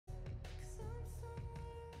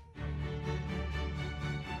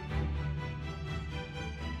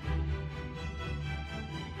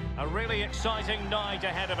A really exciting night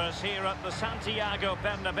ahead of us here at the Santiago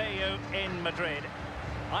Bernabeu in Madrid.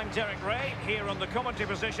 I'm Derek Ray, here on the commentary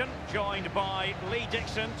position, joined by Lee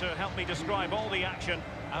Dixon to help me describe all the action.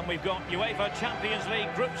 And we've got UEFA Champions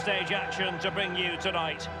League group stage action to bring you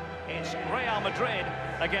tonight. It's Real Madrid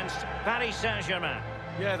against Paris Saint-Germain.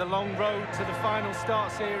 Yeah, the long road to the final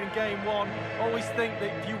starts here in game one. Always think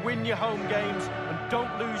that if you win your home games and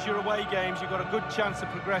don't lose your away games, you've got a good chance of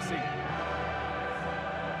progressing.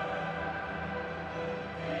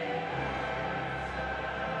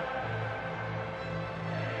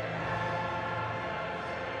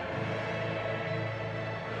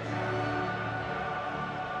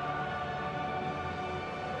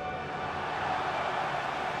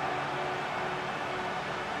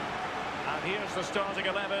 Here's the starting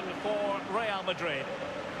 11 for Real Madrid.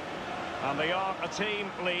 And they are a team,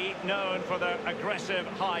 Lee, known for their aggressive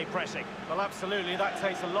high pressing. Well, absolutely. That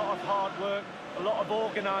takes a lot of hard work, a lot of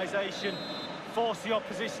organisation, force the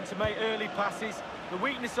opposition to make early passes. The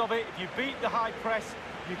weakness of it, if you beat the high press,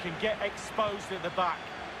 you can get exposed at the back.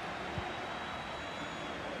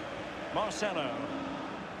 Marcelo.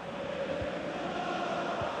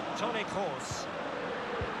 Toni Kroos.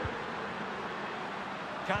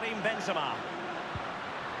 Karim Benzema.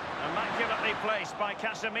 Immaculately placed by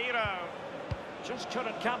Casemiro. Just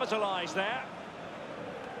couldn't capitalise there.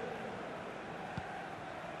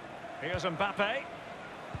 Here's Mbappe.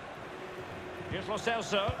 Here's Lo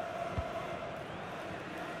Celso.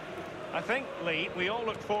 I think, Lee, we all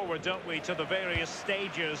look forward, don't we, to the various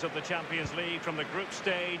stages of the Champions League, from the group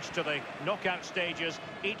stage to the knockout stages.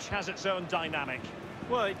 Each has its own dynamic.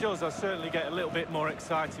 Well, it does. I certainly get a little bit more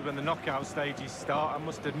excited when the knockout stages start, I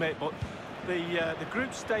must admit. But the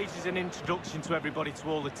group stage is an introduction to everybody, to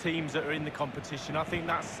all the teams that are in the competition. I think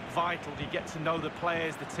that's vital. You get to know the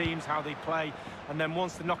players, the teams, how they play. And then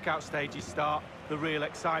once the knockout stages start, the real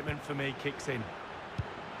excitement for me kicks in.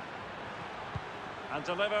 And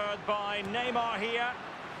delivered by Neymar here.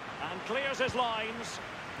 And clears his lines.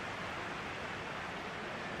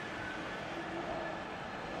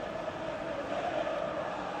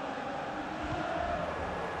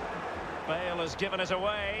 Bale has given it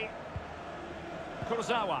away.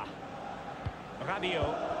 Kurzawa.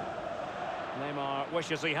 Rabiot. Neymar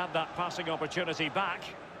wishes he had that passing opportunity back.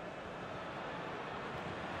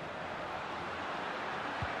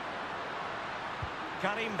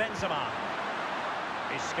 Karim Benzema.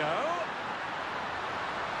 Isco.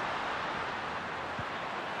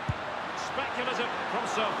 Speculative from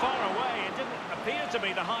so far away. It didn't appear to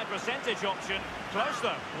be the high percentage option. Close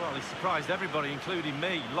though. Well, he surprised everybody, including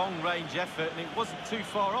me. Long range effort, and it wasn't too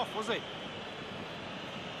far off, was it?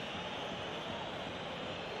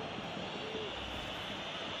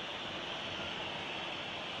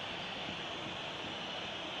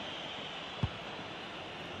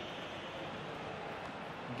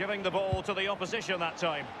 Giving the ball to the opposition that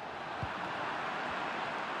time.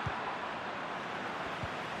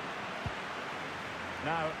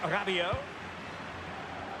 Now Rabiot.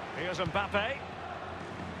 Here's Mbappe.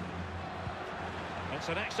 It's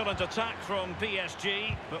an excellent attack from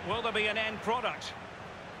PSG, but will there be an end product?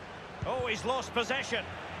 Oh, he's lost possession.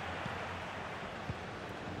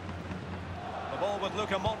 The ball with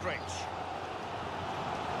Luka Modric.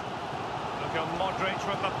 Luka Modric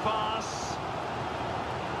with the pass.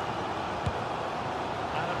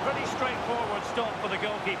 And a pretty straightforward stop for the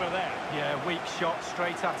goalkeeper there. Yeah, weak shot,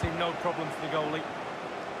 straight at him, no problem for the goalie.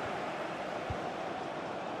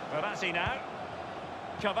 Verratti now.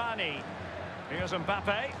 Cavani. Here's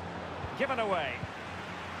Mbappe. Given away.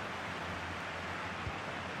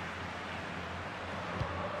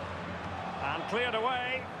 And cleared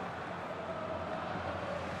away.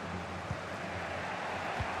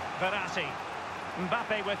 Verratti.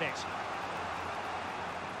 Mbappe with it.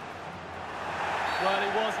 Well,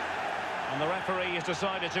 it was. And the referee has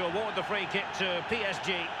decided to award the free kick to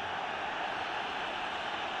PSG.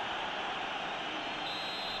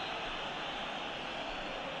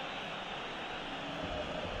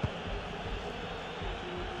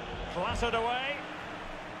 Clattered away.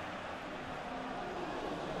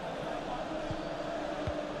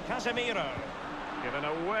 Casemiro. Given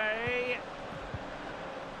away.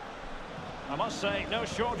 I must say, no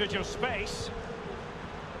shortage of space.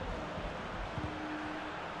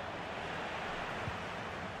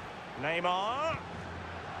 Neymar.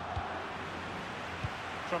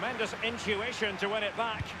 Tremendous intuition to win it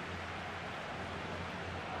back.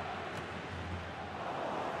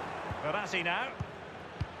 Verratti now.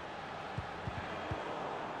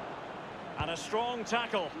 And a strong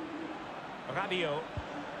tackle. Rabiot.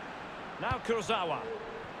 Now Kurzawa.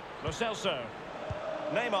 Lo Celso.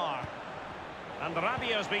 Neymar. And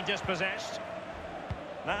Rabiot's been dispossessed.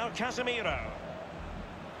 Now Casemiro.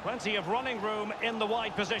 Plenty of running room in the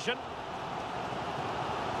wide position.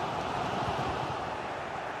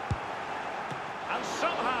 And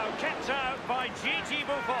somehow kept out by Gigi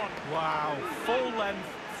Buffon. Wow, full length,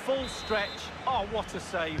 full stretch. Oh, what a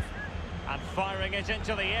save. And firing it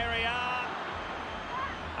into the area.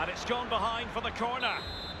 And it's gone behind for the corner.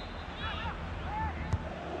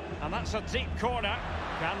 And that's a deep corner.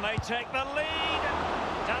 Can they take the lead?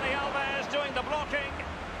 Dani Alves doing the blocking.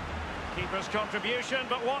 Keeper's contribution,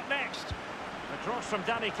 but what next? The cross from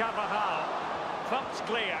Dani Carvajal. Thumped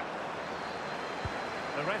clear.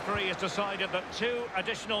 The referee has decided that 2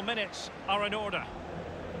 additional minutes are in order.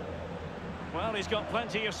 Well, he's got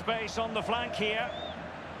plenty of space on the flank here.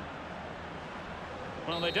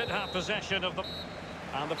 Well, they did have possession of the...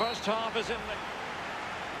 And the first half is in the...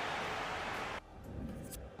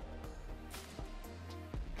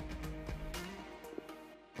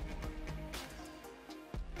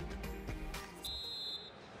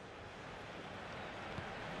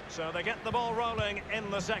 So they get the ball rolling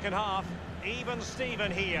in the second half. Even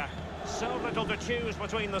Steven here. So little to choose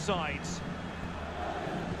between the sides.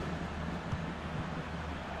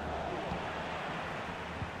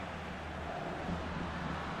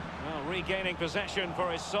 Well, regaining possession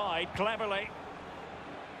for his side cleverly.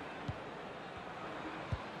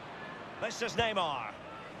 This is Neymar.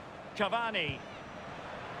 Cavani.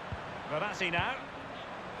 Verratti now.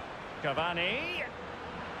 Cavani.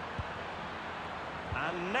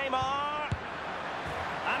 And Neymar.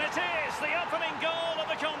 And it is the opening goal of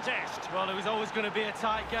the contest. Well, it was always going to be a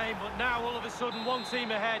tight game, but now all of a sudden one team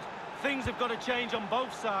ahead. Things have got to change on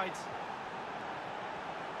both sides.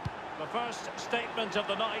 The first statement of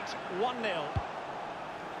the night, 1-0.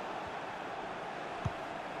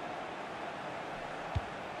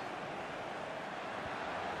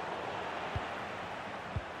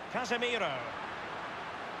 Casemiro.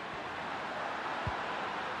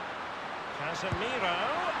 Casemiro.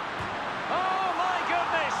 Oh, my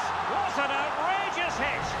goodness! What an outrageous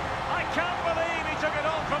hit! I can't believe he took it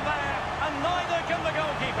on from there, and neither can the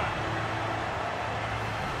goalkeeper.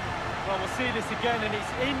 Well, we'll see this again, and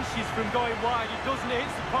it's inches from going wide. It doesn't hit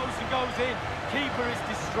the post and goes in. Keeper is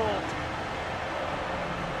distraught.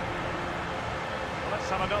 Let's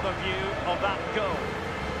have another view of that goal.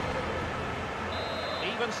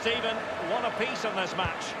 Even Steven, one apiece in this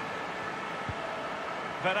match.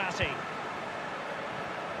 Verratti.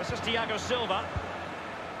 This is Thiago Silva.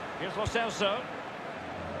 Here's Lo Celso.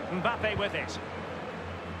 Mbappe with it.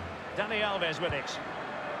 Dani Alves with it.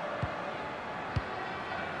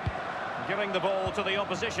 Giving the ball to the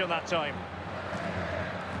opposition that time.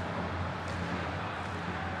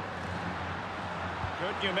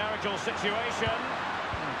 Good numerical situation.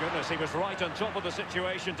 Oh, goodness, he was right on top of the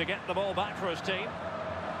situation to get the ball back for his team.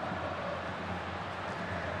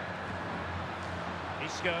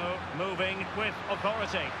 Isco moving with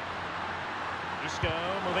authority. Isco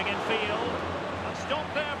moving in field. And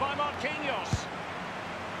stopped there by Marquinhos.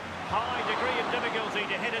 High degree of difficulty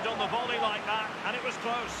to hit it on the volley like that, and it was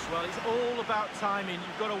close. Well, it's all about timing.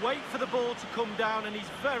 You've got to wait for the ball to come down, and he's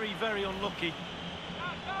very, very unlucky.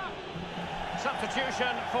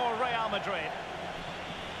 Substitution for Real Madrid.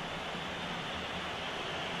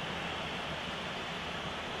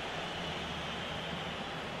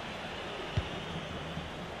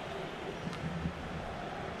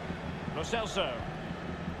 Lo Celso.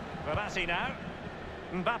 Verratti now.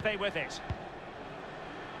 Mbappe with it.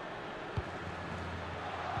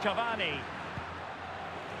 Cavani.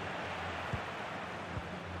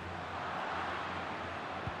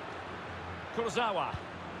 Kurzawa.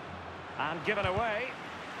 And given away.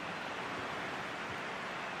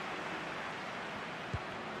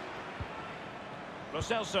 Lo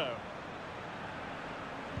Celso.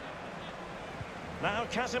 Now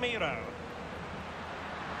Casemiro.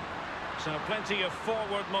 So plenty of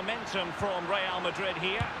forward momentum from Real Madrid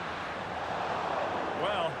here.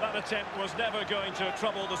 Well, that attempt was never going to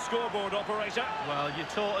trouble the scoreboard operator. Well, you're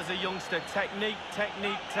taught as a youngster, technique,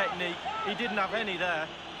 technique, technique. He didn't have any there.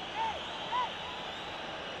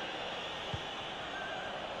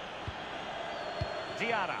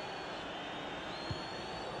 Diarra.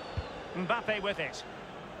 Mbappe with it.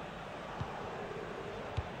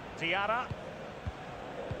 Diarra.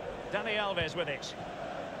 Dani Alves with it.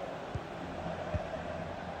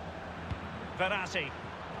 Verratti.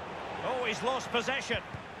 Oh, he's lost possession.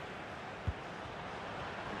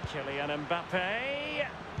 Kylian Mbappe.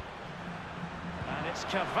 And it's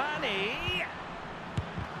Cavani.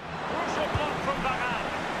 Crucial block from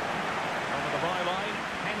Varane. Over the byline,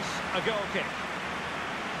 hence a goal kick.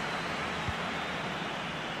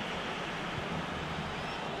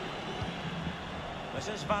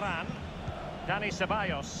 This is Varane. Dani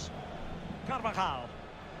Ceballos. Carvajal.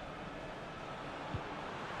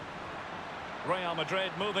 Real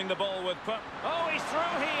Madrid moving the ball with... Oh, he's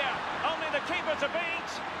through here. Only the keeper to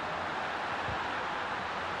beat.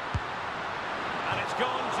 And it's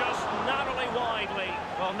gone just narrowly widely.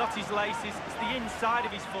 Well, not his laces. It's the inside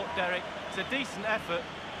of his foot, Derek. It's a decent effort.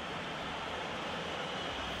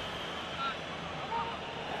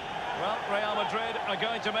 Well, Real Madrid are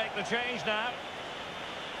going to make the change now.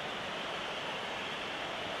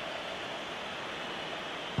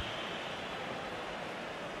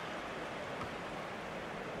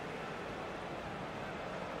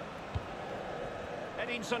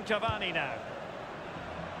 Edinson Cavani now.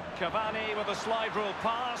 Cavani with a slide rule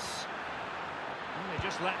pass. And he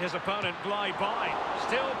just let his opponent glide by.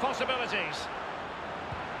 Still possibilities.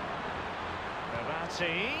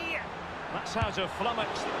 Verratti. That's how to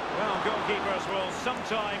flummox. Well, goalkeepers will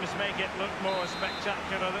sometimes make it look more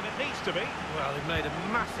spectacular than it needs to be. Well, he made a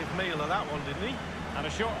massive meal of that one, didn't he? And a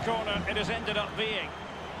short corner it has ended up being.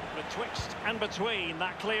 Betwixt and between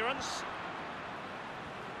that clearance.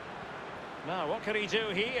 Now, what can he do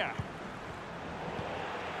here?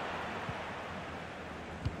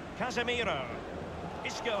 Casemiro.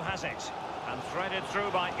 Isco has it. And threaded through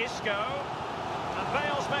by Isco. And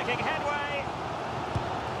Bale's making headway.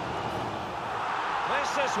 This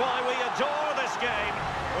is why we adore this game.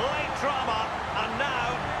 Late drama, and now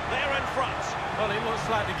they're in front. Well, it looks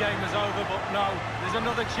like the game is over, but no, there's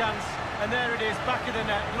another chance. And there it is, back of the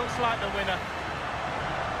net. It looks like the winner.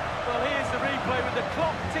 Well, here's the replay with the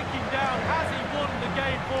clock ticking down. Has he won the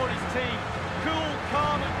game for his team? Cool,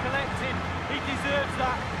 calm and collected. He deserves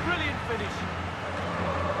that. Brilliant finish.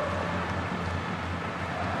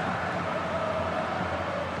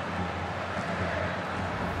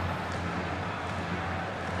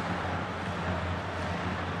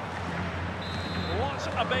 What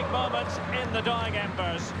a big moment in the dying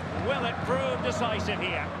embers. Will it prove decisive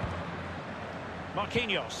here?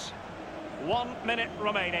 Marquinhos. 1 minute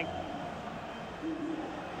remaining.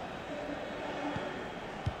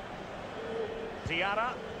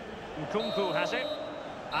 Diarra. Nkunku has it.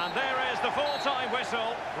 And there is the full-time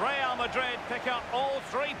whistle. Real Madrid pick up all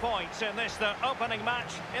 3 points in this, their opening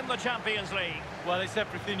match in the Champions League. Well, it's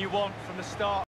everything you want from the start.